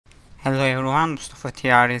Hello everyone, Mustafa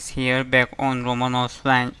TR is here, back on Romanov's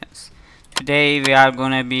Vengeance. Today we are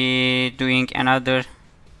gonna be doing another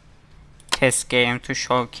test game to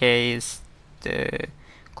showcase the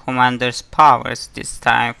commander's powers, this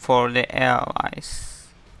time for the allies.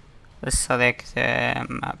 Let's select a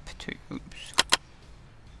map to use.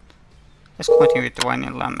 Let's continue with the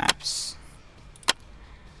vanilla maps.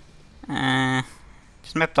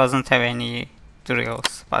 This map doesn't have any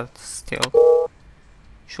drills, but still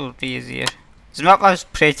should be easier. This map was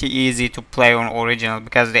pretty easy to play on original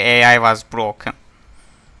because the AI was broken.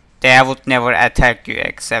 They would never attack you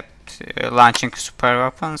except launching super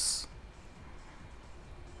weapons.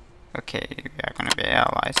 Okay, we are gonna be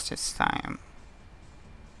allies this time.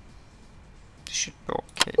 This should be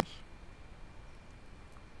okay.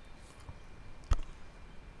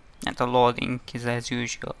 And the loading is as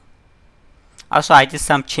usual. Also, I did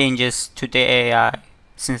some changes to the AI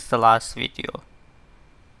since the last video,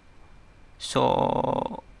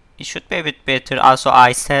 so it should be a bit better. Also,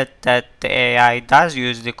 I said that the AI does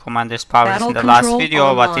use the commander's powers in the last video,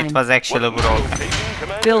 online. but it was actually broken.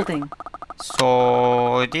 Building.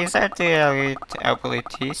 So these are the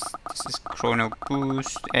abilities. This is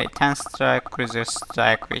Chronoboost, A10 strike, cruiser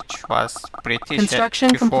strike, which was British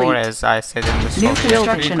Construction before, complete. as I said in the New Soviet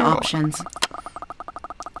construction video. options.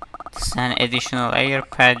 This is an additional air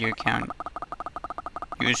pad you can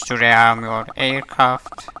use to rearm your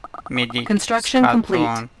aircraft. Medic, Construction scout complete.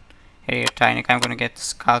 drone, air tiny. I'm gonna get the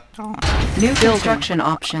scout drone. New construction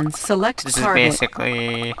options. Select This is target.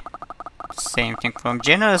 basically the same thing from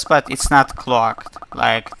Generals, but it's not clocked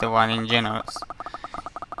like the one in Generals.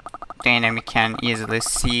 The enemy can easily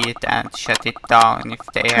see it and shut it down if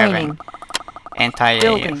they have an Training. anti-air.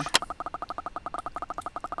 Building.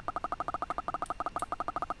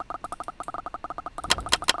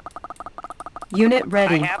 Unit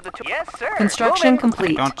ready. Yes, sir. Construction Moving. I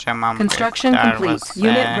complete. don't remember Construction if there complete. was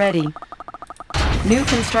Unit ready. New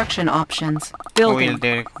construction options. oil Building.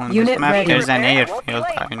 there on Unit this map. ready. There's an Repair, airfield,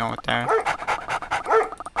 won't be I know there.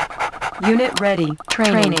 Unit ready.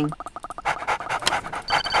 Training.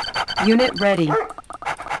 Unit ready.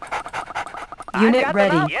 I Unit got them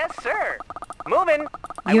ready. up. Yes, sir. Moving.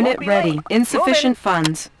 I Unit won't be ready. late. Insufficient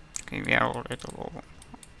funds. Okay, we are already low.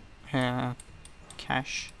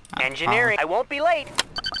 Cash. and Engineering. I won't be late.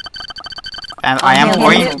 power. And I am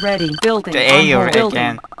going Unit ready. Building. the On air hold. Building.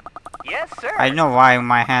 again. Yes, sir. I don't know why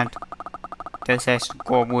my hand decides to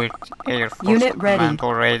go with Air Force Unit ready. Command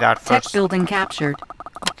or radar Tech first. building captured.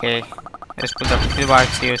 Okay, let's put the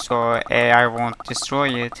pillbox here so AI won't destroy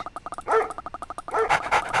it.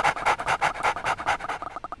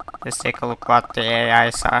 Let's take a look what the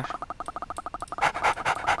AIs are.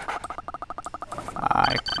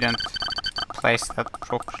 I couldn't place that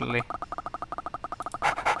properly.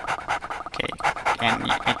 Okay,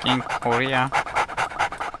 again Korea.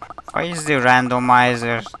 Why is the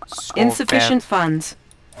randomizer so Insufficient funds.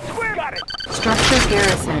 Got it. Structure bad?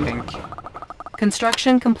 garrison. I think.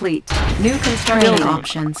 Construction complete. New construction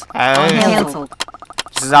options. Oh, Cancelled.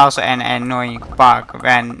 this is also an annoying bug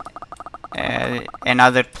when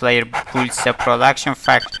another player builds a production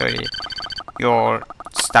factory. Your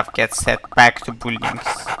stuff gets set back to buildings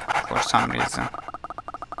for some reason.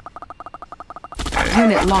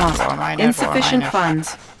 Unit lost. War miner, Insufficient war miner.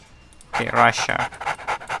 funds. Okay, Russia.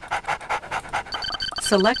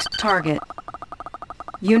 Select target.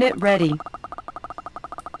 Unit ready.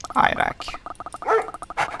 Iraq.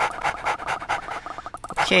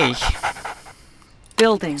 Okay,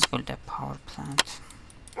 Building. let's build a power plant.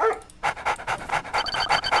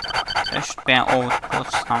 There should be an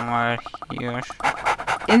outpost somewhere here.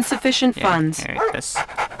 Insufficient Yeah, funds. here it is.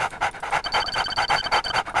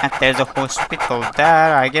 And there's a hospital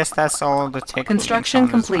there. I guess that's all the tech. Construction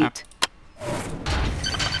buildings on this map. complete.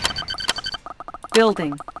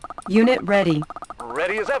 Building. Unit ready.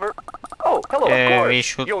 Ready as ever. Oh, hello, of We course.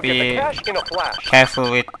 should You'll be get the cash in a flash.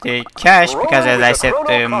 Careful with the cash because, as I said,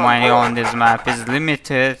 the money on this map is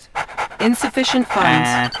limited, Insufficient funds.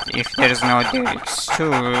 and if there is no derricks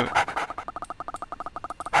too,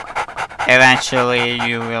 eventually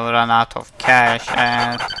you will run out of cash,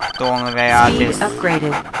 and the only way out Speed is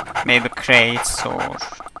upgraded. maybe crates or.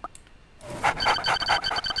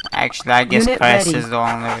 Actually, I guess Unit crates ready. is the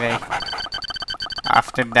only way.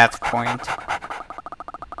 After that point.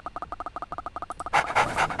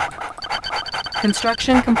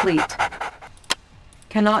 Construction complete.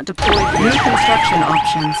 Cannot deploy new construction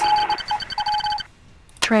options.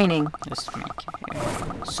 Training. Just make it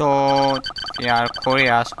here. So we are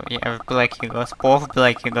Korea, so we have Black Eagles, both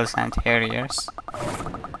Black Eagles and Harriers.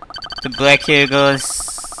 The Black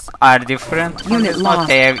Eagles are different from Unit this mod. lost.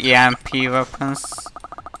 They have EMP weapons.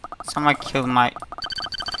 Someone killed my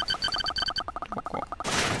doggo.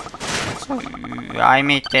 So I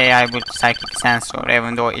made the AI with psychic sensor,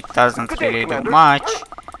 even though it doesn't Good day, really do Commander. much.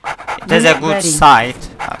 It has a Unit good ready. sight.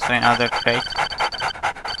 Also another crate.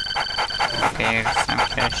 Okay, here's some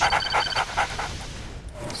cash.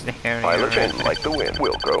 It's the Harrier. Pilot right in there. like the wind.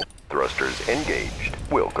 Wilco. Thrusters engaged.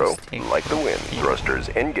 Wilco. Let's take Like the wind. the- Thrusters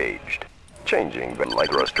engaged. Changing but like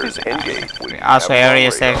thrusters engaged. We Also have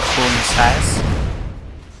areas our have radar. full missiles.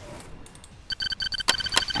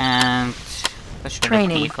 And that should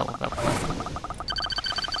Training. be lethal weapon.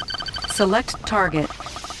 Select target.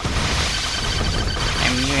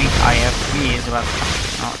 I'm hearing IFVs, but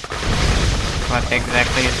not what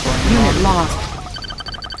exactly is going Unit on. lost.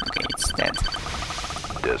 Okay, it's dead.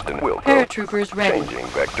 Distant Wilco. Paratroopers ready. Changing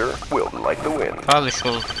vector. Will like the wind. Probably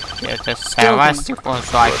should get a Savastic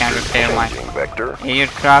so I can Thrusters repair my changing vector.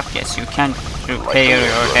 aircraft. Yes, you can Like the repair wind.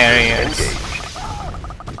 your Thrusters Harriers engaged.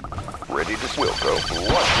 Ready to Wilco.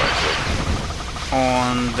 Watch my six.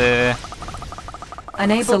 on the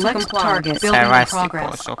Unable Select to comply. target. Building in Savastic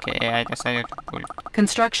progress. Okay, I decided to pull.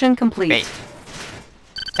 Construction complete. Wait.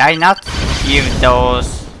 Did I not give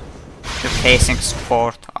those the facing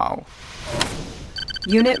support? Oh.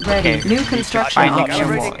 Unit ready. Okay, New construction finding options.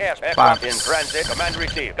 more Calibrating aircraft bugs. in transit. Command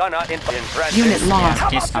received. Gunner in transit. Unit lost.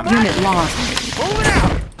 This one. Unit lost. Moving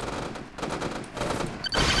out.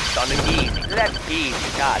 Stunning easy. Let's easy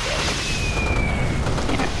target.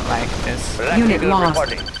 Yeah, like this. Black Unit Eagle lost.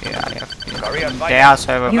 reporting. Yeah, I have Korea to. fighting. They also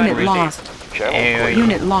have a Unit full- lost. Channel Hey, clear.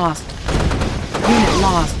 Unit lost. Unit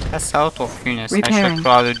lost. That's out of units. I Repairing. should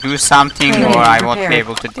probably do something Training. or I won't be Repaired.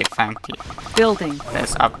 able to defend it. Building.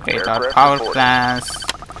 Let's upgrade our Aircraft power reporting. plants.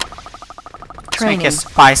 Let's make Training. a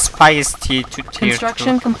spice T to tier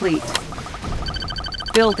Construction 2. complete.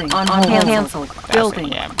 Building. On hold. Cancelled. That's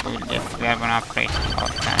Building. Yeah, build it. We are gonna upgrade power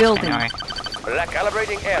plants Building. anyway. Black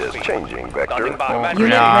calibrating Is airspeed. changing vector. Standing by. Oh, Command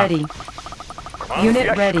Unit Yeah. ready. Command. Unit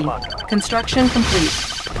Yes, ready. Commander. Construction complete.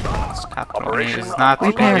 Scattering Operation is not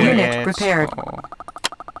Repair here unit yet, repaired. so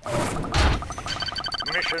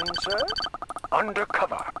Mission, sir.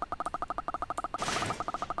 Undercover.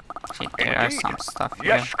 shit, there are Indeed. some stuff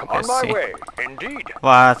here. Yes, come on Let's my see way. Indeed.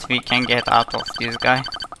 what we can get out of this guy.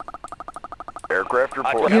 Aircraft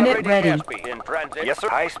reporting. Unit Calibrating ready. airspeed. In transit. Yes, sir.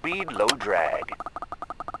 High speed, low drag.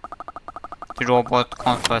 The robot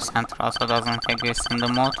control center also doesn't exist in the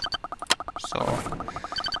mod, so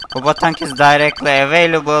robot tank is directly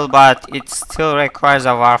available, but it still requires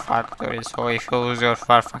a war factory. So if you lose your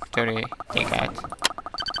war factory, they get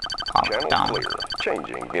popped Channel down. clear.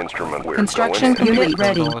 Changing instrument. We're Construction going in. unit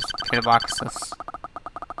ready. Those pillboxes.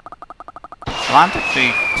 I wanted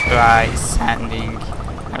to try sanding.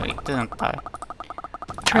 No, it didn't die.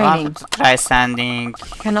 I Training. wanted to try sanding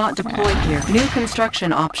Cannot deploy here. New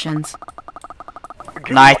construction options.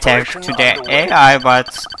 night air to the AI, but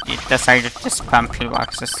it decided to spam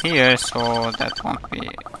pillboxes here, so that won't be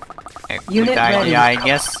a good Unit idea, ready. I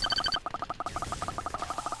guess.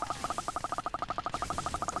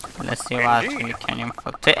 Let's see what Indeed. we can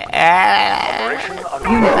infiltrate. Operation Unit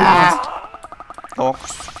undercover. lost.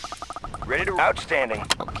 Dogs. Ready to. Outstanding.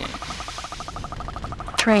 Okay.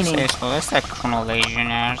 Training. Okay, so let's take Chrono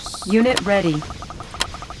Legionnaires. Unit ready.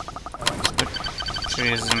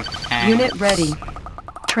 Tourism tanks. Unit ready.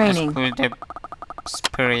 Training. Let's put the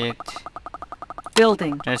spirit.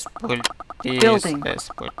 Building. Let's put this. Building. Let's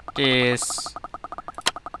put this.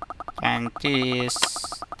 And this.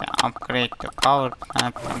 Then upgrade the power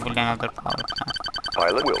plant and build another power plant.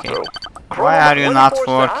 Pilot will Okay. go. Why are you not 24/7.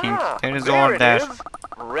 working? There is order. It is.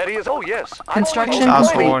 Ready as oh yes. Construction It's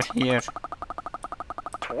also complete. over here.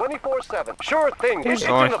 24/7. Sure thing. There's It's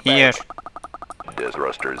over in here. effect.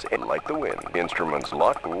 Disruptors in like the wind. Instruments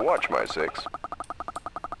locked. Watch my six.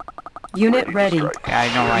 Unit to ready. strike. Okay, I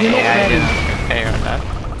know why Unit AI ready. didn't prepare that.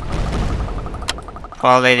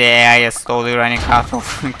 Probably the AI is slowly running out of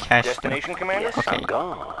cash. though. Destination, Commander? Yes, Okay. I'm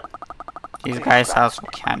gone. These guys also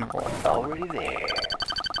can walk. Already there.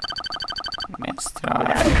 Let's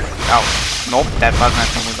try. Oh, nope, that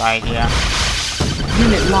wasn't a good idea.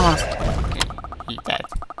 Unit lost. Okay, he dead.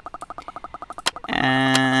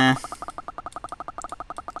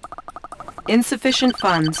 Insufficient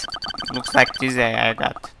funds. Looks like this AI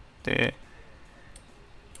got the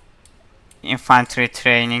infantry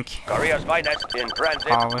training Korea's finest in transit.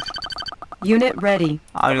 power. Unit ready.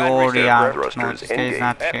 Are you Command already reserve armed? No, thrusters this guy is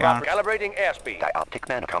not Aircraft armed. calibrating airspeed. Dioptic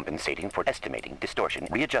manner compensating for estimating distortion,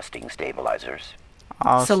 readjusting stabilizers.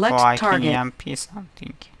 Also, Select I can target. EMP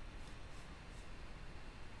something.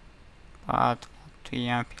 But to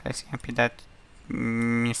EMP, let's EMP that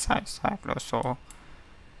missile cyclo, so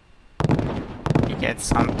it get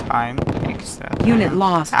some time extra time. Unit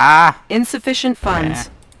lost. Ah! Insufficient funds. Yeah.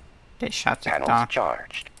 They shut it Panels down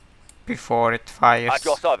charged. before it fires. At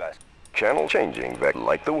your service. Channel changing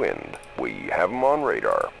like the wind. We have them on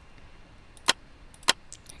radar. I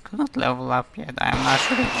could not level up yet. I'm not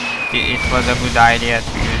sure if it was a good idea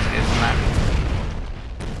to use this map.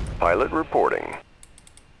 Pilot reporting.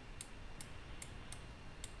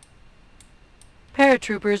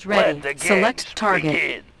 Paratroopers ready. Let the games Select target.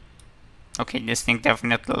 begin. Okay, this thing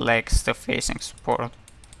definitely lacks the facing support.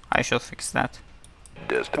 I should fix that.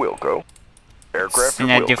 Dist Wilco. Aircraft It's in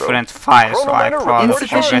a Wilco. different file, so I probably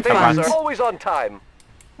Insufficient forget about funds. it. Always on time.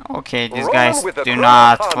 Okay, these Run guys with the do Chrono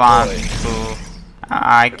not convoy. want to...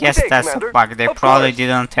 I guess take, that's a Commander. bug. They Of probably course.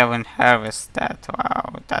 didn't even harvest that.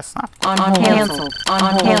 Wow, that's not good. On hold. Cancelled. On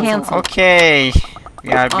hold. Cancelled. Okay, we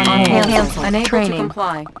are On being hold. Cancelled. Unable to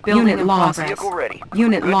comply. Unit lost. Vehicle ready.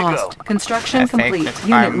 Unit Good to lost. go. Construction affected complete.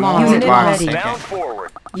 by Unit more lost. Unit one ready. second. Bound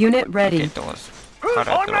forward. Unit Okay, ready. those On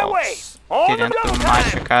my way. paradrops On the didn't go do much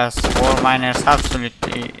time. because 4 miners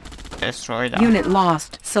absolutely destroyed them. Unit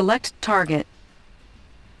lost. Select target.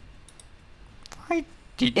 Why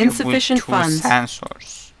did you Insufficient put 2 funds.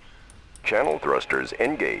 sensors? Channel thrusters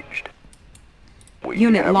engaged. We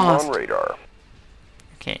Unit have lost. them on radar.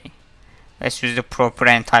 Okay, let's use the proper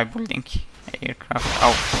anti-building aircraft.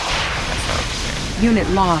 Oh, that's okay. Unit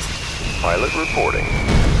lost. Pilot reporting.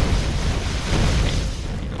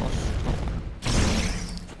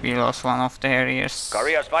 We lost one of the areas.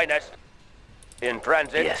 Korea's finest. In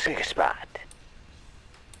transit. Yes, spot.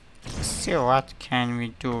 Still, what can we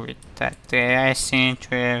do with that? The AI seem to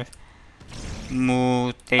have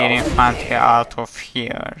moved their infantry out of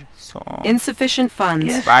here, so Insufficient funds.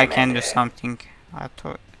 Yes. I can do something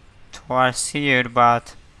towards here,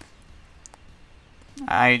 but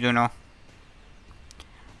I don't know.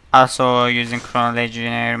 Also, using Chrono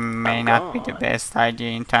Legionnaire may not be the best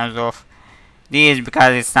idea in terms of these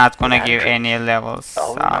because it's not gonna give any levels.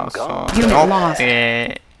 Oh, I'm Also, gone. Unit nope, lost. the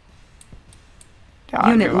Unit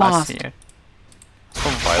army was lost. here. So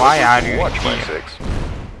Pilot why are you watch by here? 6.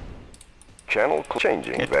 Channel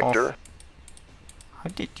changing Get vector. off. How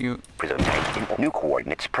did you? Prism tank. New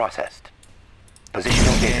coordinates processed.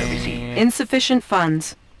 Positional data received. Insufficient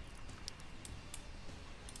funds.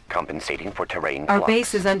 Compensating for terrain Our flux.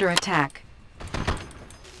 base is under attack.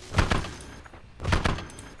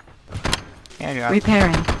 Here you are.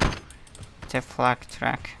 Repairing. The flag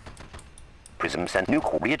track. Prism sent new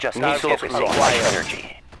readjusting Target focusing acquired.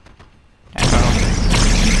 energy.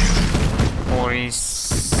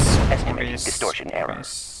 Estimating distortion error.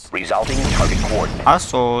 Resolving target coordinate.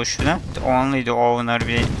 Also, shouldn't only the owner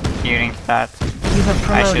be hearing that? You have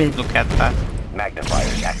I should promoted. look at that.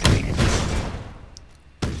 Magnifiers activated.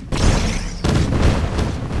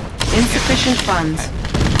 Insufficient funds.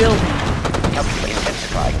 Building. Calculate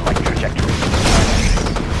intensifying light trajectory.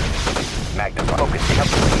 Magnify focus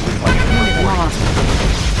calculating reflection. Unit lost.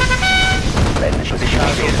 Then position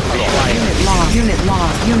Unit lost. Unit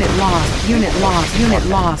lost. Unit lost. Unit lost. Unit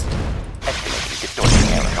lost. Estimating distortion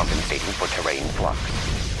error compensating for terrain flux.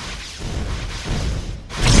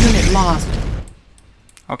 Unit lost.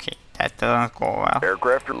 Okay, that doesn't go well.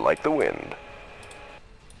 Aircraft like the wind.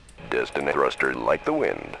 Distant thruster like the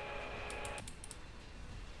wind.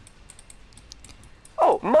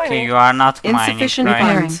 Oh, Okay, mining. you are not mining, Insufficient right?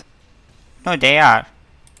 funds. No, they are.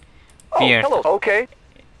 Oh, Weird. hello. Okay.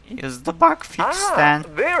 Is the bug fixed then?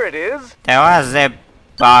 There it is. There was a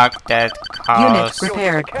bug that Unit caused...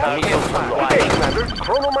 repaired. Okay, Commander.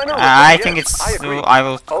 Chrono miner. I report. think Yes, it's... I agree. I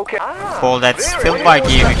will Okay. call that there still it is.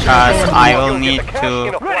 buggy because I will You'll get need the cash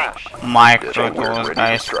in to a flash. micro We're those ready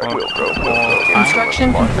guys to for strike. all time.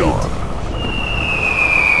 Construction complete.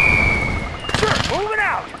 Sure, moving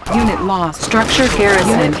out. Unit lost. Structure garrison.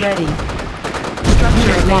 Unit ready.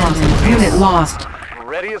 Structure abandoned. Unit lost.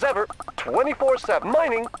 Ready as ever. 24/7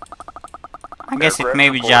 mining. I guess it Aircraft may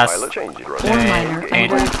be support just pilot changes. Ore they miner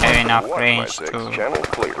didn't under have enough Watch by range 6. to... Channel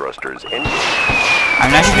clear thrusters engaged.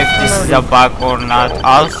 I'm not sure if this is a bug or not.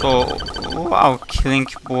 Also, wow, killing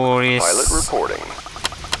Boris. Pilot reporting.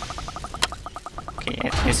 Okay,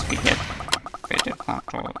 at least we get better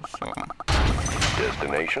control, so...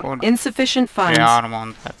 Destination. Good Insufficient funds. rearm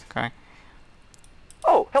on that guy.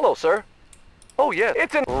 Oh, hello, sir. Oh, yes.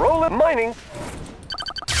 It's in rolling mining.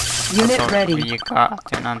 Unit So ready. we got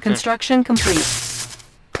another... Construction complete.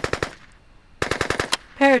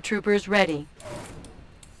 Paratroopers ready.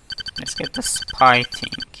 Let's get the spy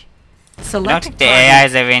thing. I don't Select think the target.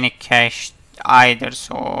 AIs have any cache either,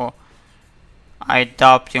 so I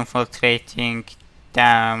doubt infiltrating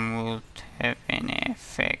them would have any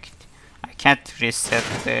effect. I can't reset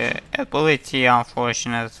the ability,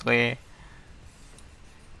 unfortunately.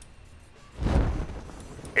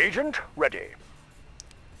 Agent ready.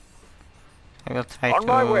 I will try On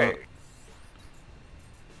my way.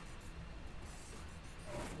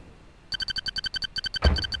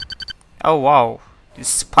 Oh wow, the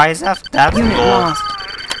spies have that Unit low. lost.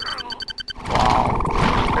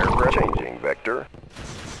 Aircraft changing vector.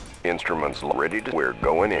 Instruments ready to... We're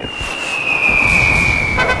going in.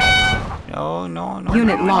 No, no, no.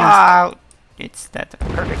 Unit no, lost. no. It's that.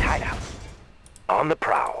 Perfect hideout. On the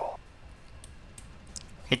prowl.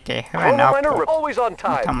 Hit they have enough. Chronominer always on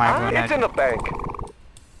time. What am I gonna It's in the bank.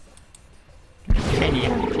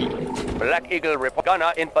 KDMP. Black Eagle report.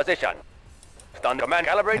 Gunner in position. Stun command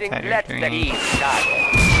calibrating. What are you Let's doing? steady.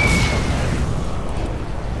 Target.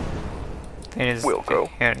 There is Wilco,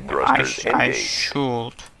 here. thrusters I engaged.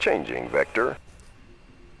 should Changing vector.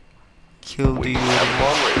 kill the We have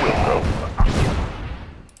long range. Wilco.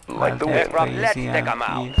 Like the wind. Aircraft, let's take 'em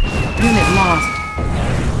out. Unit lost.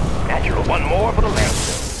 Natural. One more for the land.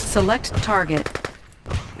 Select target.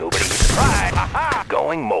 Nobody needs to try. Ha-ha.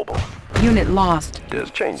 Going mobile. Unit lost.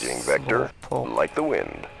 Is changing vector. Slow pull. Like the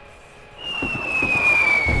wind.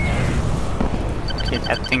 Okay,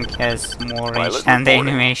 that thing has more range Pilot than the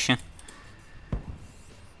reporting. animation.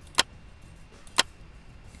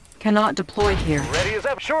 Cannot deploy here. Ready as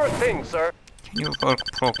ever. Sure thing, sir. Can you work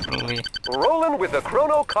properly? Rolling with the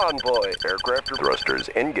Chrono convoy. Aircraft thrusters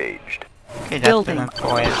engaged. Okay, that Building. didn't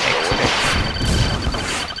go as expected.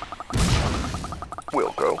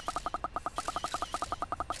 Wilco.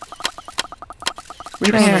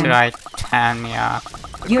 Just Repairing. right, turn me up.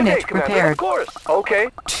 Unit Okay, Commander, repaired. Of course. Okay.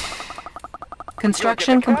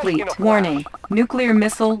 Construction You'll get the cash complete. in a flash. Warning. Nuclear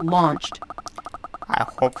missile launched. I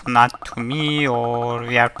hope not to me, or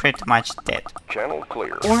we are pretty much dead. Channel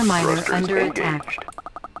clear. Ore miner Thrusters under attack. engaged.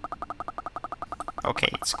 Okay,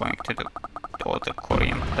 it's going to do the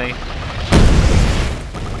Korean play.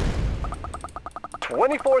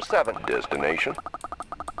 24/7. Destination.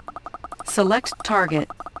 Select target.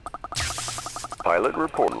 Pilot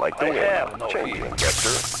report like the I wind. have no Changing fear.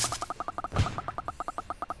 vector.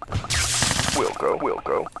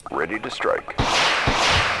 Wilco. Ready to strike.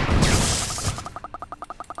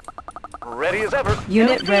 Ready as ever.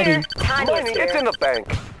 Unit ready. Mining, it's in the bank.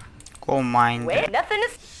 Go mine Wait, the nothing to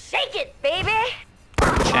shake it, baby.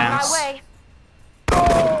 On my chance. way.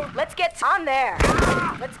 Let's get on there.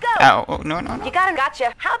 Let's go. Oh, no, no, no. You got him.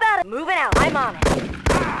 Gotcha. How about it? Moving out. I'm on it.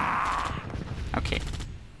 Okay.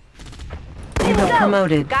 Unit Go.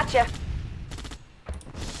 promoted. Gotcha.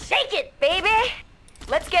 Shake it, baby.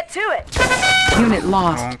 Let's get to it. Unit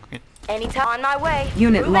lost. Wrong with. Anytime on my way.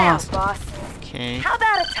 Unit Moving out, lost. boss. Okay. How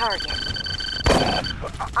about a target?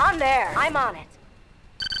 On there. I'm on it.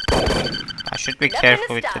 I should be Nothing careful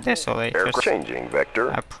to with the stop me. desolators. Aircraft changing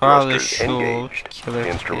vector. I probably Thrusters should engaged. kill it.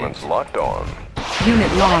 Instruments locked on.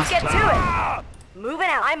 Unit Let's lost. get to it. Moving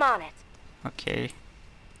out. I'm on it. Okay.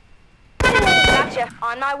 Gotcha.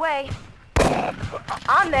 On my way. On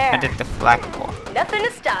I there. did the flagpole. Nothing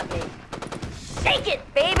to stop me. Shake it,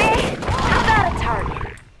 baby. How about a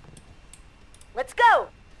target? Let's go.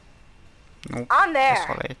 Nope. On there.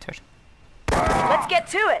 Desolator. Let's get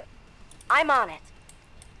to it. I'm on it.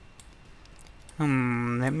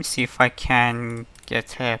 Let me see if I can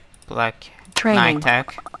get a black Training. night tag.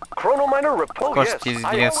 Chronominer report. Of course, Yes, these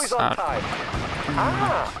I'm deals always on are- time.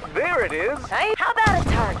 Ah, there it is. Hey, how about a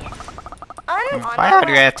target? On Why my are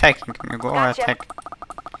you way. attacking me? Go Gotcha. attack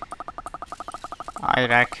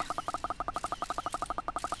Iraq.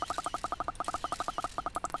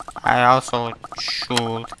 I also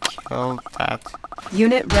should kill that.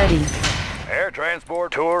 Unit ready. Air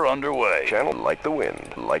transport tour underway. Channel like the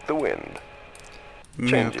wind. Like the wind. Nuke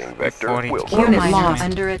Changing vector, before it will kills Unit me. lost.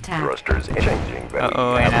 Under attack. Thrusters changing vector.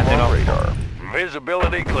 Uh-oh, Have another on one. radar.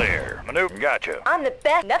 Visibility clear. Maneuver. Gotcha. I'm the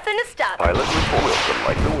best. Nothing to stop me. Pilot report. Wilson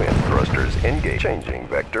like the wind. Thrusters engaged. Changing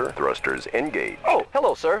vector. Thrusters engaged. Oh,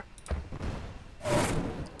 hello, sir.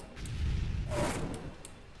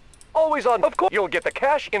 Always on. Of course. You'll get the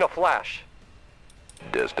cash in a flash.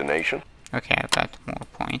 Destination. Okay, I got more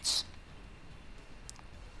points.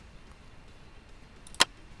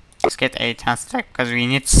 Let's get 8 hand stack because we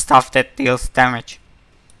need stuff that deals damage.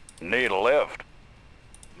 Need a lift.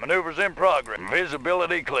 Maneuvers in progress.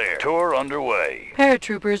 Visibility clear. Tour underway.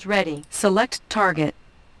 Paratroopers ready. Select target.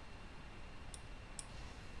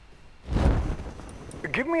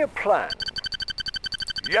 Give me a plan.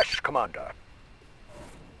 Yes, Commander.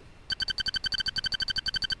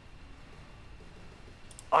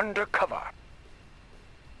 Undercover.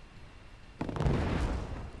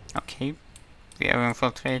 Okay, we have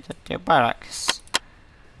infiltrated their barracks.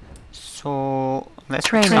 So let's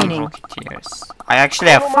put some Training. rocketeers. I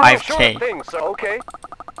actually have Chronominer, sure 5k, thing, sir. Okay.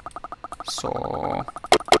 so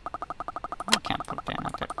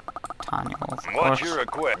What's your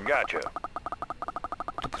request? Gotcha.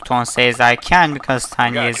 The button says I can because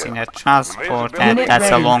Tanya is in a transport and Unit that's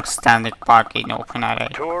a ready. long-standing bug in OpenRA.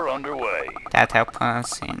 Tour underway. That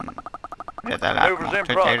happens in Red Alert Maneuvers in mode.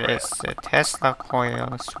 There progress. is a Tesla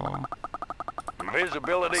coil, so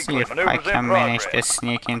Visibility see clear. if I Maneuvers in can manage progress. to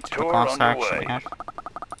sneak into the Tour construction underway.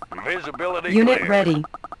 here. Visibility Unit clear. ready.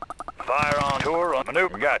 Fire on tour on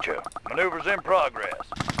maneuver. Gotcha. Maneuvers in progress.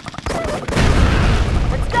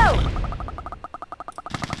 Let's go.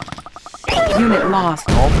 Unit lost.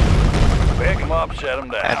 Pick 'em up, set 'em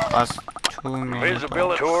down. That was 2 minutes.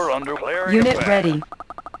 Visibility tour under clearing. Unit effect. ready.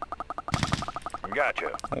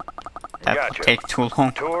 Gotcha. That Gotcha. would take too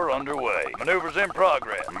long. Tour underway. Maneuvers in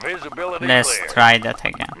progress. Visibility Let's clear. try that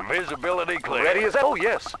again. Visibility clear. Ready as... Oh,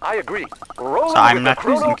 yes, I agree. Roll So I'm with not the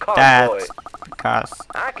Chrono using convoy. that because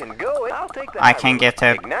I can go. I'll take that. I can get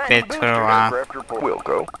a Ignite better booster run aircraft report.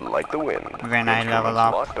 Wilco, like the wind. when I level Instruments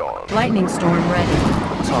up. locked on. Lightning storm ready.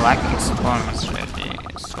 So lightning storm is ready.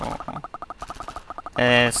 So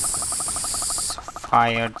let's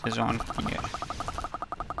fire the zone here.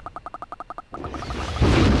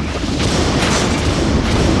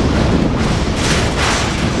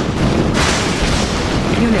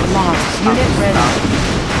 Unit lost. Unit ready.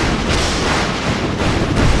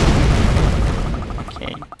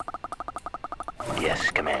 Okay.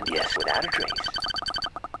 Yes, Command, yes, without a trace.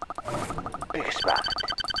 Big spot.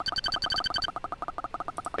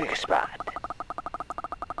 Big spot.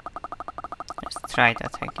 Let's try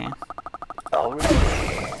that again. Already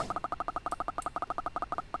there.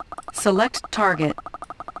 Select target.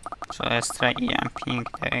 So let's try EMPing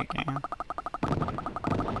there again.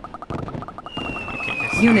 Okay,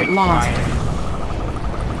 this Unit time lost.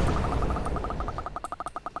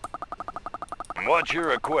 What's your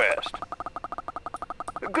request?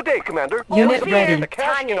 Good day, Commander. Unit Oh, ready. The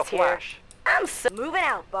cash in a Tanya's here. flash. I'm so moving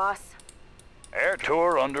out, boss. Air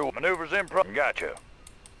tour under maneuvers in progress. Gotcha.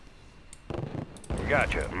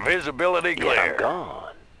 Gotcha. Visibility Yeah, I'm clear.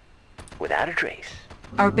 gone. Without a trace.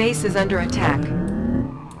 Our base is under attack.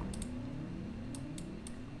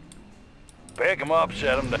 Pick 'em up,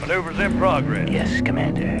 set 'em down. Maneuvers in progress. Yes,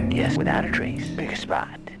 Commander. Yes, without a trace. Big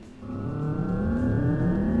spot.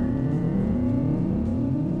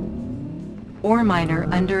 Ore miner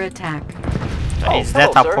under attack. Is Oh,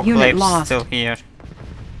 that hello, sir. Unit apocalypse lost. still here?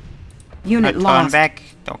 Unit I turn lost. back.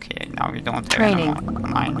 Okay, now we don't have any Training. more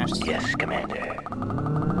miners. Yes, Commander.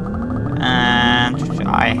 And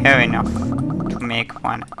I have enough to make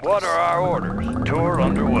one. What are our orders? Tour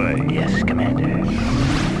underway. Yes, Commander.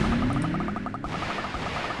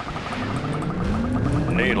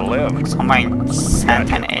 Need a lift. Somebody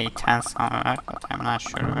sent an A10 somewhere, but I'm not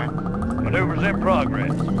sure where. Maneuvers in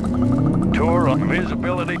progress. Tour on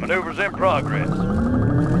visibility. Maneuvers in progress.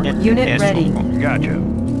 Unit Yes, ready. so- Gotcha.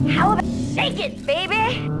 How about shake it,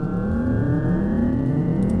 baby?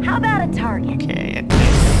 How about a target? Okay, at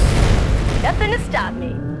least Nothing to stop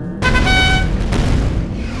me.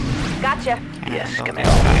 Gotcha. Yes, handle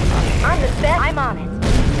Commander. this right now. I'm the best. I'm on it.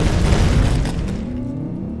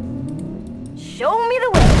 Show me the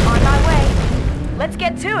way. On my way. Let's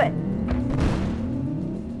get to it.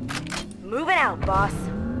 Moving out, boss.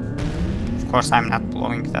 Of course, I'm not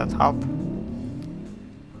blowing that up.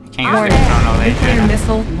 I can use Warning. the chrono Nuclear later.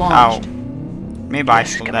 missile Oh, launched. maybe I Yes,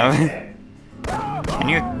 should have. Commander. Can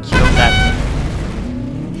you kill that?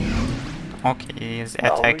 Okay, he is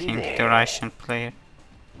Already attacking the there. Russian player.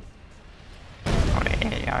 Or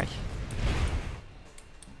AI.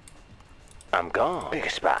 I'm gone. Big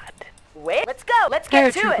spot. Wait. Let's go. Let's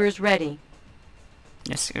get to it. Paratroopers ready.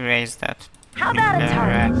 Just erase that. How about a nuclear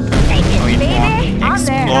target? reactor. Take So it, it baby. won't On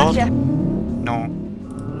there. explode. Gotcha. No.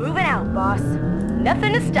 Moving out, boss.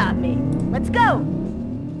 Nothing to stop me. Let's go.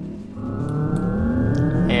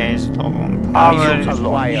 AI is low on power.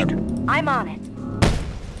 Launched. I'm on it.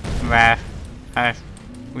 Where?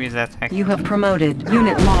 Who is attacking? You have promoted.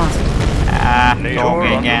 Unit lost. Ah, Tour dog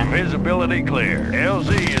under again. visibility clear.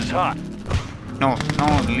 LZ is hot. No,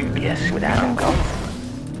 leave. Yes, without a gone.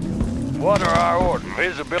 What are our orders?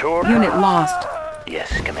 Visibility. Tour. Unit lost. Yes,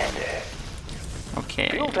 Commander. Okay.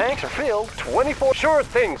 Fuel tanks are filled. 24. Sure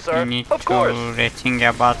thing, sir. You need Of course. to rethink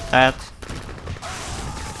about that.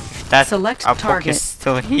 If that Select Apok target. is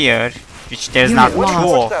still here, which there's Unit not lost.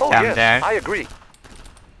 two of Oh, them yes, there. I agree.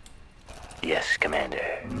 Yes, Commander.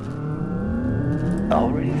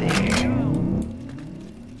 Already there.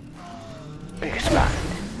 Big spot.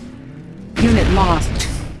 Unit lost.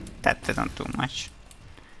 That didn't do much.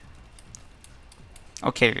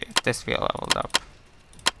 Okay, this we leveled up.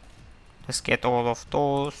 Let's get all of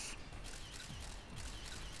those.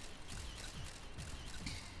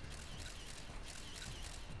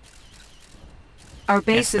 Our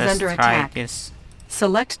base is let's under try attack. this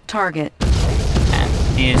Select target. and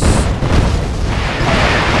this.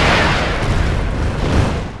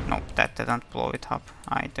 Nope, that didn't blow it up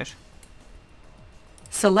either.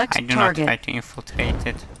 Select I do target. not try to infiltrate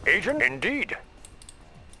it. Agent, indeed.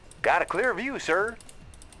 Got a clear view, sir.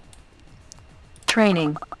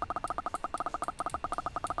 Training.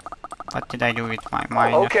 What did I do with my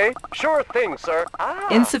miner? Okay, sure thing, sir. Ah,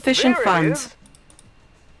 Insufficient there it funds. is.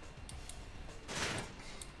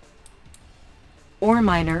 Ore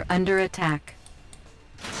miner under attack.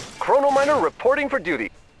 Chronominer reporting for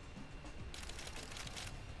duty.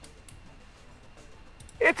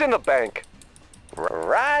 It's in the bank.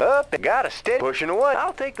 Right up and got a steady pushing away.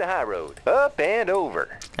 I'll take the high road. Up and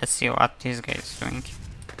over. Let's see what this guy is doing.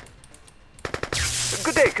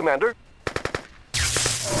 Good day, Commander.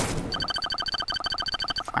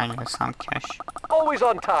 Finally some cash. Always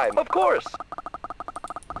on time, of course.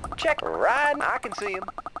 Check. Right. I can see him.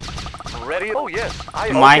 Ready? Oh, yes.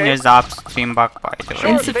 Miner's upstream bug, by the way. Sure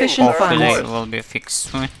Insufficient thing, sir. Hopefully funds. it will be fixed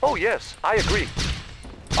soon. Oh, yes, I agree.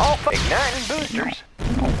 All igniting boosters.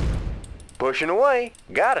 Pushing away.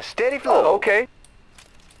 Got a steady flow. Oh, okay.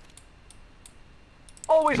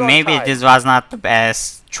 Always on Maybe time. this was not the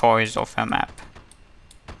best choice of a map.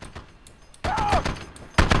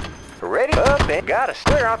 Ready up and got to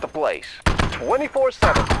clear out the place.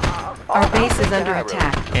 24/7. Our base is under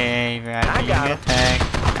attack. Okay, we are I being got 'em.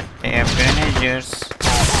 attacked. They have grenadiers.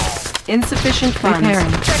 Insufficient funds.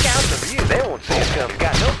 Check out the view. They won't see us coming.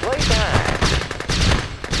 Got no place to hide.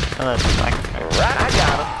 So let's like Right. I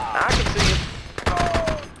got him. I can see him.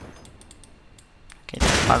 okay,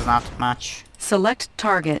 that was not much. Select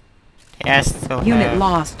target. They still Unit have,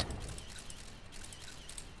 lost.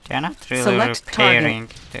 they're not really Select repairing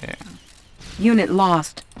the Unit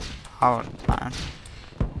lost. power plant.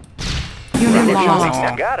 Unit Oh. lost.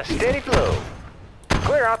 Now got a steady flow.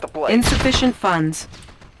 Clear out the place. Insufficient funds.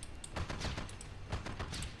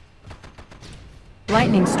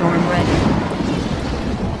 Lightning storm ready.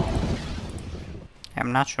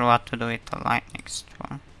 I'm not sure what to do with the lightning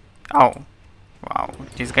storm. Oh, wow,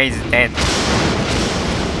 this guy is dead.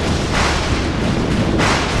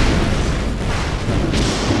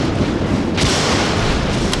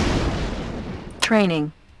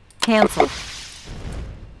 Training. Cancel.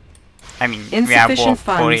 I mean, we are Insufficient both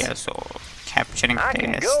funds. Korea, so capturing I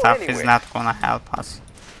can the go stuff is anywhere. not gonna help us.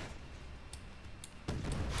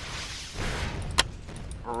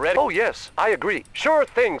 Ready? Oh, yes, I agree. Sure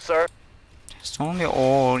thing, sir. It's only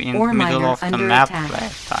all in Ore the middle miner of the under map attack.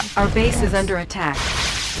 last time. Our base is under attack.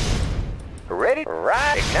 Ready?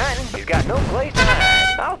 Right. Igniting. He's got no place to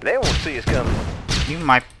hide. Oh, they won't see us coming. Even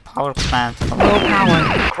my power plant. Low power.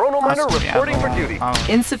 Chronominer Possibly reporting have for low duty. power.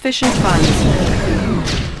 Insufficient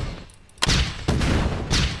funds.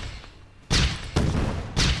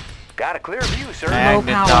 Got a clear view, sir. I Low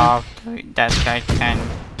doubt power. that guy can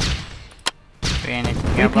do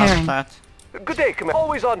anything Repairing. about that. Good day, Commander.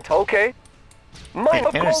 Always on time. Okay. Mine,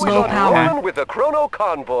 of There course, is low on power. Roman with the Chrono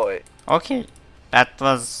Convoy. Okay, that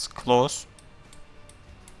was close.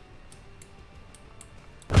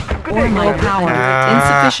 Good Or day, low Commander. power. Ah.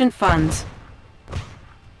 Insufficient funds.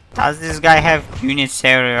 Does this guy have units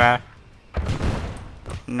everywhere?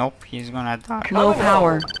 Nope, he's gonna die. Low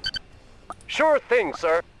power. Sure thing,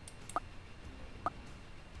 sir.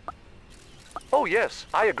 Oh, yes,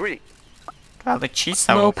 I agree. Well, the cheats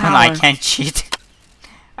are Low open, I power. can't cheat.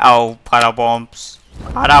 Oh, parabombs.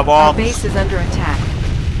 Our Parabombs! base is under attack.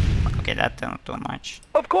 Okay, that didn't do much.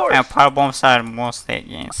 Of course. And parabombs are mostly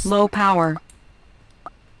against Low power.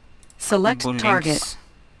 Select buildings. target.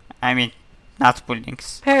 I mean, not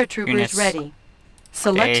buildings. Paratroopers Units. ready.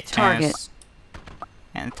 Select target. A-10s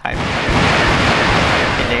and type.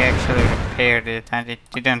 Okay, they actually repaired it and it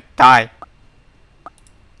didn't die.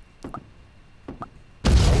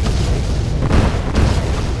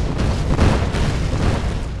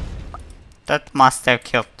 That must have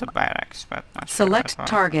killed the barracks, but not sure Select what.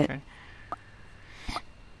 target. Okay.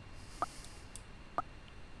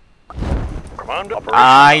 Command operation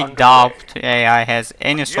I underway. doubt AI has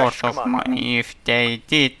any sort of Commander. money. If they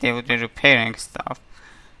did, they would be repairing stuff.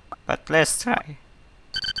 But let's try.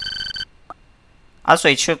 Also,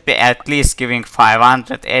 it should be at least giving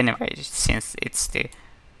 500 anyway, since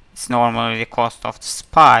it's normally the cost of the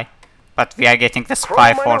spy. But we are getting the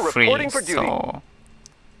spy for Chronominer free, reporting for duty. so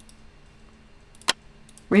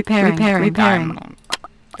Repairing. Repairing.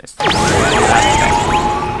 let's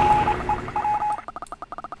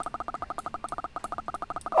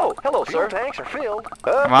Oh, hello, Fuel sir. tanks are filled. I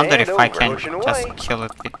Up wonder and if I over. can Pushing just away. kill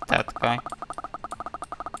it with that guy.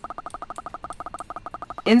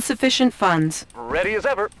 Insufficient funds. Ready as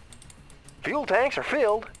ever. Fuel tanks are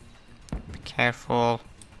filled. Be careful.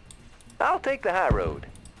 I'll take the high road.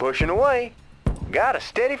 Pushing away. Got a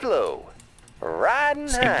steady flow. Riding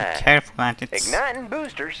Say be high. careful, and it's Igniting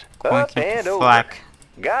boosters. going Up and into over. flak.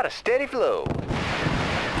 Got a steady flow.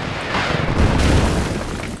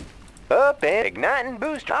 Up and igniting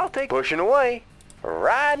booster. I'll take pushing away.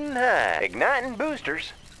 Riding high. Igniting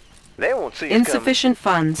boosters. They won't see us coming. Insufficient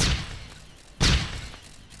funds.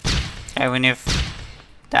 Even if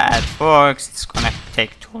that works, it's gonna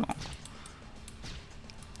take too long.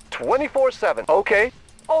 24/7. Okay.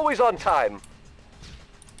 Always on time.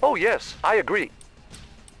 Oh yes, I agree.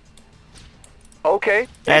 Okay.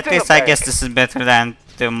 At it's in least the I bag. guess this is better than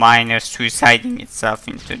the miner suiciding itself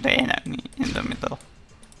into the enemy in the middle.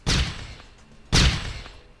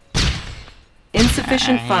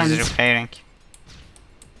 Insufficient He's funds. repairing.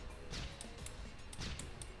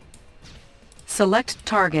 Select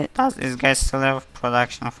target. Does this guy still have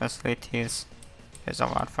production facilities? There's a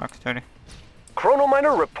war factory. Chrono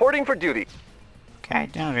miner reporting for duty. Okay, I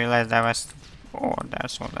didn't realize there was order,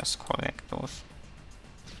 so let's collect those.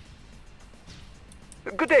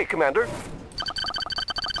 Good day, Commander.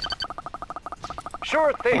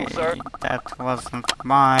 Sure thing, Okay, sir. that wasn't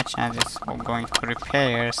much, and it's all going to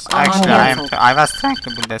repairs. Oh, Actually, cancelled. I was trying to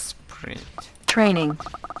build a sprint. Training.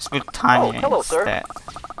 Let's build Tanya hello, sir. instead.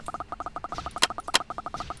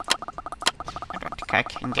 I don't think I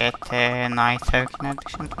can get a night hawk in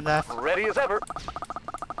addition to that. Ready as ever.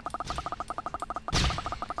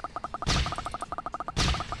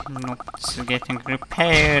 Nope, this is getting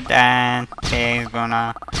repaired, and they're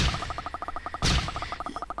gonna...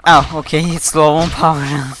 Oh, okay, it's low on power.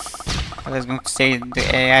 I was going to say the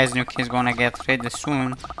AI's nuke is gonna get ready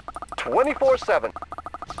soon. 24/7.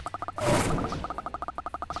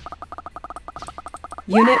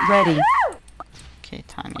 Unit ready. Okay,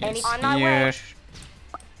 Tanya is On my way. here.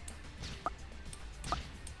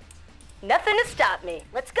 Nothing to stop me.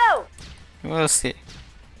 Let's go. We'll see.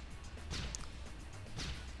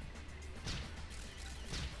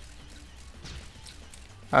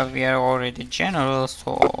 We are already general,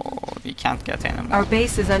 so we can't get any more. Our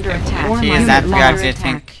base is under attack. It is Unit that we are lost.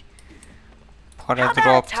 getting How para about a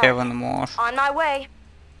dropped target? even more, On my way.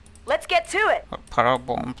 Let's get to it. or para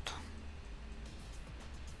bombed.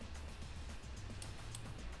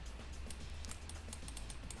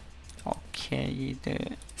 Okay,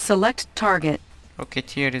 the Select target.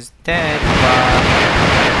 Rocketeer is dead, but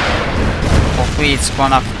hopefully it's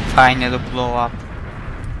gonna finally blow up.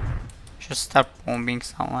 Just start bombing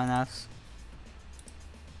someone else.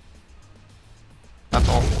 But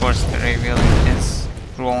of course the revealing is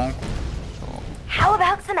wrong. So How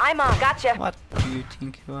about some? I'm on. Gotcha. what do you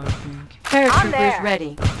think you are doing? Paratroopers there.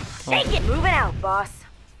 ready. Take it. Moving out, boss.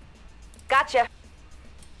 Gotcha.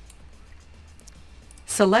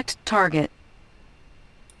 Select target.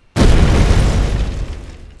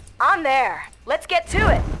 I'm there. Let's get to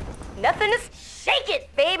it. Nothing to shake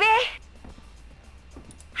it, baby.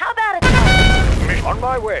 How about it? On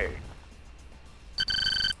my way.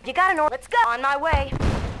 You got an order. Let's go. On my way.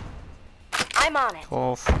 I'm on it.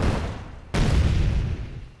 Off.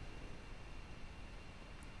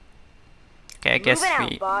 Okay, I guess Moving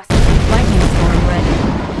we out, boss. Lightning storm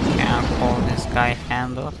ready. can call this guy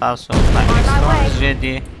handled. Also, On my lightning storm way. is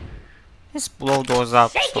ready. Let's blow those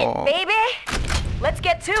up Shake so it, baby. Let's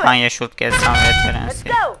get to it. Tanya should get some veterans Let's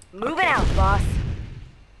here. go. Moving out, boss.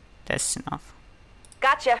 That's enough.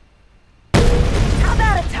 Gotcha. How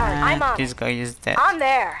about a target? I'm And on this it. guy is dead. I'm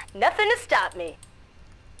there. Nothing to stop me.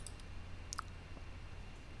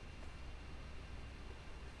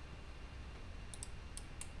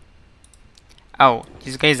 Oh,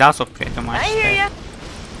 this guy is also pretty much I hear dead. ya.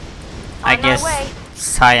 I On my guess way.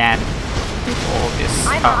 Cyan did all this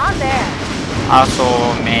I'm stuff. on there.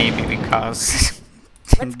 Also, maybe because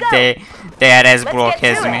Let's go. they are as Let's broke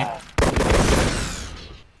get as to me. it.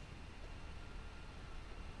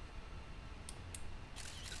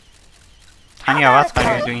 Tanya, How what about a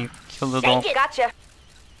are you target? doing? Kill the dog. Take it. Gotcha.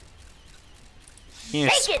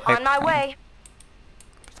 Here's Take it. Spike On my Queen. way.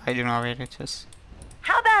 I don't know where it is.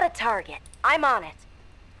 How about a target? I'm on it.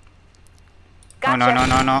 Oh, Gotcha. no, no,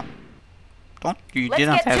 no, no. Don't. You Let's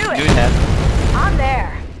didn't get have to to it. do that. I'm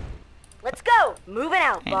there. Let's go. Moving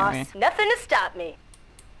out, Anyway. boss. Nothing to stop me.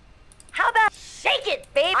 How about shake it,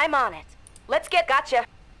 babe? I'm on it. Let's get gotcha.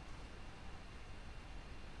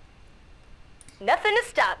 Nothing to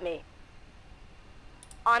stop me.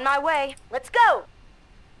 On my way. Let's go.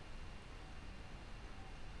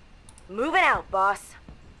 Moving out, boss.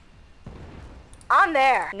 I'm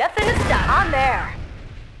there. Nothing to stop. I'm there.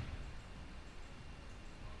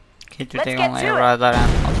 Okay, Let's today get only to it. radar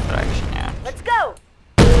and obstruction, yeah. Let's go.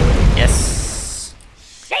 Yes.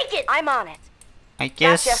 it! I'm on it. I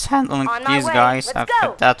guess Gotcha. handling On my these way. guys Let's after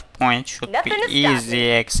go. that point should Nothing be to stop easy,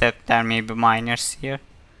 me. except there may be miners here.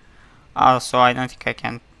 Also, I don't think I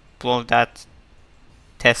can blow that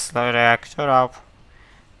Tesla reactor up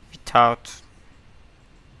without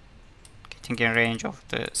getting in range of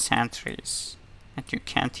the sentries, and you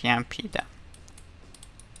can't EMP them.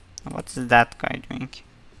 What is that guy doing?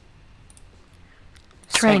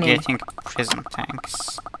 Training. Getting prism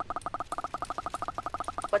tanks.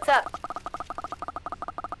 What's up?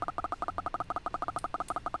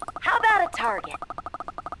 How about a target?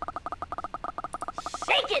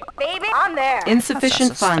 Shake it, baby! I'm there. Insufficient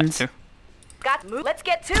That's a step funds. too. Got move. Let's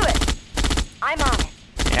get to it. I'm on it.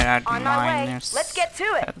 There are the On my way. miners. Let's get to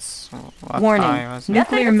it. That's what I Warning. was.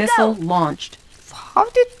 Nuclear Let's go. missile launched. How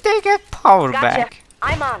did they get power Gotcha. back?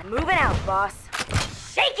 I'm on it. Moving out, boss.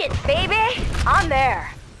 Shake it, baby! I'm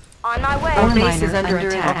there. On my way. Our base is under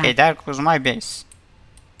Okay, attack. there goes my base.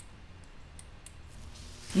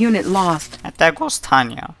 Unit lost. And there goes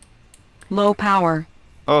Tanya. Low power.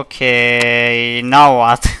 Okay, now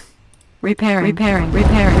what? Repairing.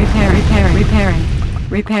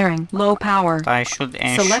 Repairing. Low power. I should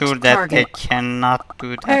ensure Select that target. they cannot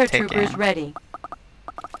do that Paratroopers again. ready.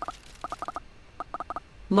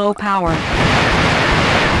 Low power.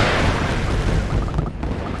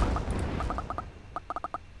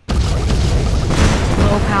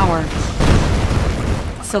 Low power.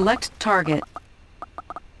 Select target.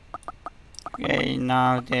 Okay,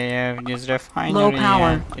 now they have this refinery Low power.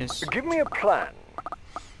 and this Give me a plan.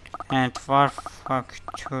 and war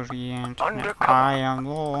factory and Undercover. I am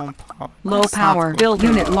low on power. Low That's not power. good. Build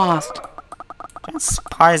unit lost. And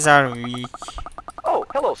spies are weak. Oh,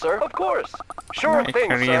 hello, sir. Of course. Sure Like thing,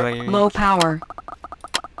 sir. really weak. Low power.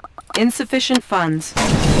 Insufficient funds.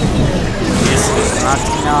 This is not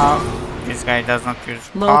enough. This guy does not use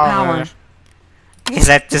Low power. power. Because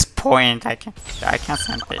at this point I can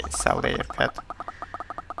send a cell layer pad.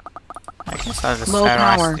 I can sell the Low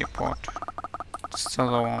power. service report. Still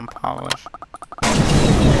low on power.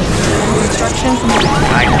 Construction complete.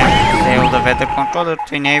 I can disable the weather controller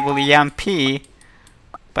to enable EMP,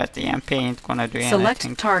 but the EMP ain't gonna do anything.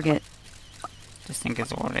 Select target. This thing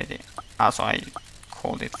is already. Also, I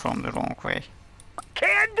called it from the wrong way.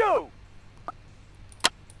 Can do.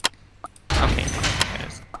 Okay,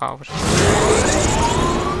 there's the power.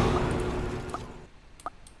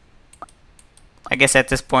 I guess at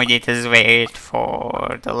this point it is wait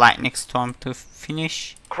for the lightning storm to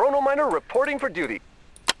finish. Chrono miner reporting for duty.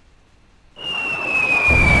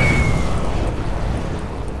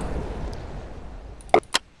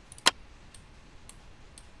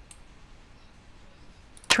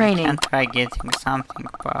 Training. Can try getting something,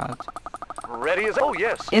 but Ready as oh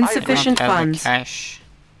yes. Insufficient I don't have funds. the cash.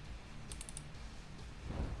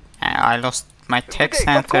 And I lost my tech Okay, of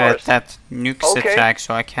center at course. that nuke Okay. track,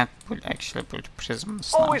 so I can't actually build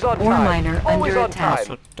prisms now. Always on Ore time. miner Always under on attack.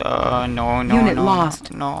 time. So, no, Unit no,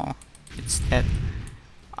 lost. no, it's dead.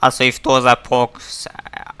 Also, if those are pokes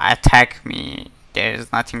attack me, there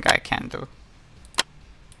is nothing I can do.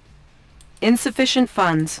 Insufficient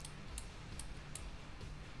funds.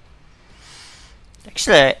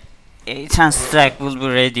 Actually, a chance strike will be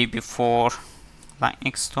ready before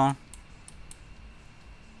lightning storm.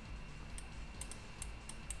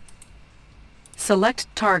 Select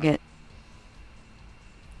target.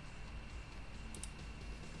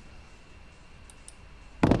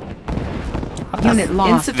 Unit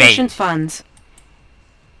lost. Insufficient Wait. funds.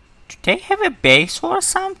 Do they have a base or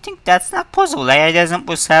something? That's not possible. AI doesn't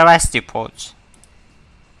put service depots.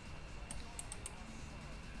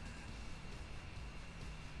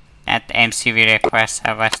 At MCV requires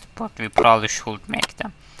service depot, we probably should make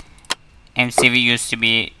them. MCV used to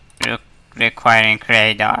be requiring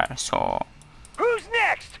radar, so Who's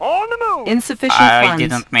next? On the move. Insufficient I funds.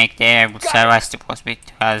 didn't make the air with service depots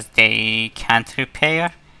because they can't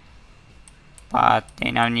repair. But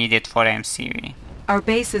they now need it for MCV. Our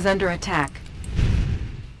base is under attack.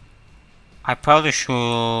 I probably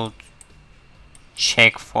should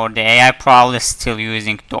check for the AI. Probably still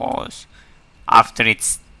using those after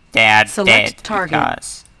they are Select dead target.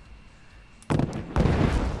 because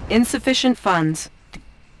Insufficient funds.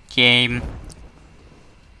 game.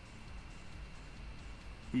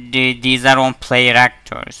 These are on play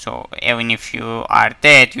reactors, so even if you are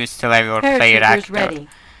dead, you still have your play Paratroopers reactor. ready.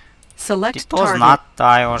 Select It does target. not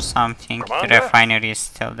die or something. The Commander? refinery is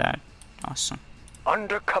still there. Awesome.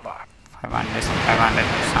 Undercover. 500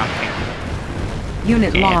 or something. Unit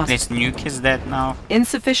Okay, at lost. least nuke is dead now.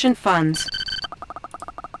 Insufficient funds.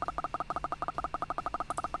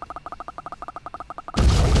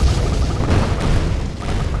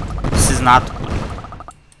 This is not good.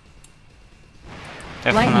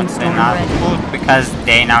 Lightning definitely storm not ready. good because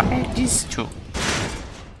they now have these two.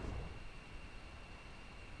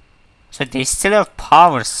 So they still have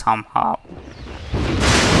power somehow.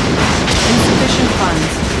 Insufficient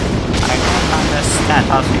funds. I don't understand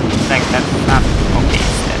how it looks like that's not okay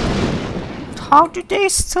instead. How do they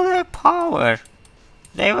still have power?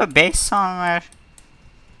 They have a base somewhere.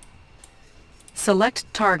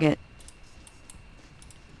 Select target.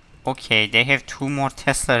 Okay, they have 2 more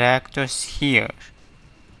Tesla reactors here.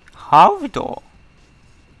 How though?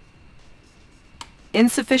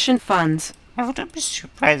 Insufficient funds. I wouldn't be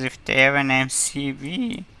surprised if they have an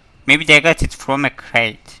MCV. Maybe they got it from a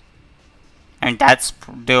crate. And that's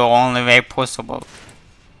the only way possible.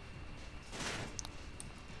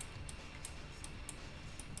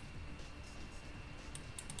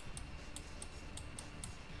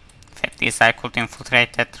 At least I could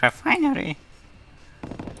infiltrate that refinery.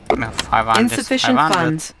 500, Insufficient 500.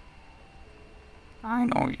 funds. I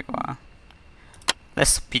know you are.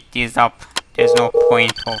 Let's speed this up. There's no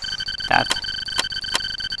point of that.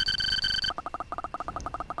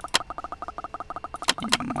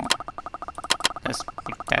 Anymore. Let's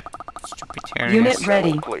put that stupid area. Unit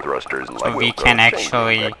ready. Thrusters So like we Wilco. can Changing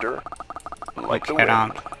actually vector. Like the look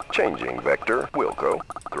around. wind. Changing vector. Wilco.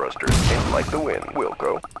 Thrusters in like the wind.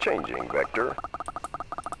 Wilco. Changing vector.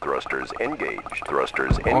 Thrusters engaged.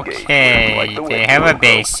 Thrusters engaged. Okay, Like the they wind. have a Wilco.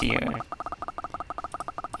 base here.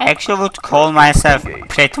 I actually would call myself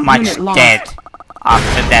pretty much Unit lost. dead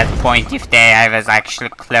after that point if I was actually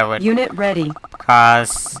clever. Unit ready.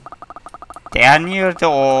 Because they are near the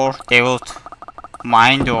ore, they will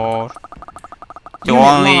mine the ore. The Unit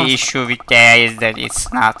only lost. issue with that is that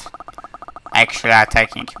it's not actually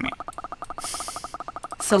attacking me.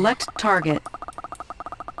 Select target.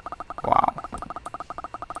 Wow.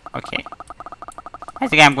 Okay. I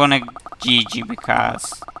think I'm gonna GG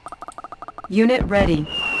because, Unit ready.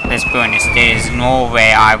 let's be honest, there is no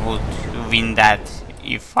way I would win that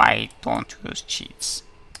if I don't use cheats.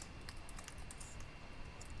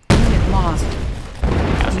 Unit lost.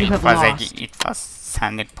 Because You it have was lost. it was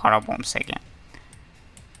sending parabombs again.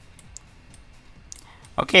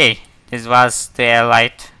 Okay, this was the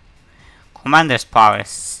Allied Commander's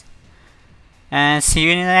powers. And see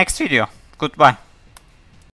you in the next video. Goodbye.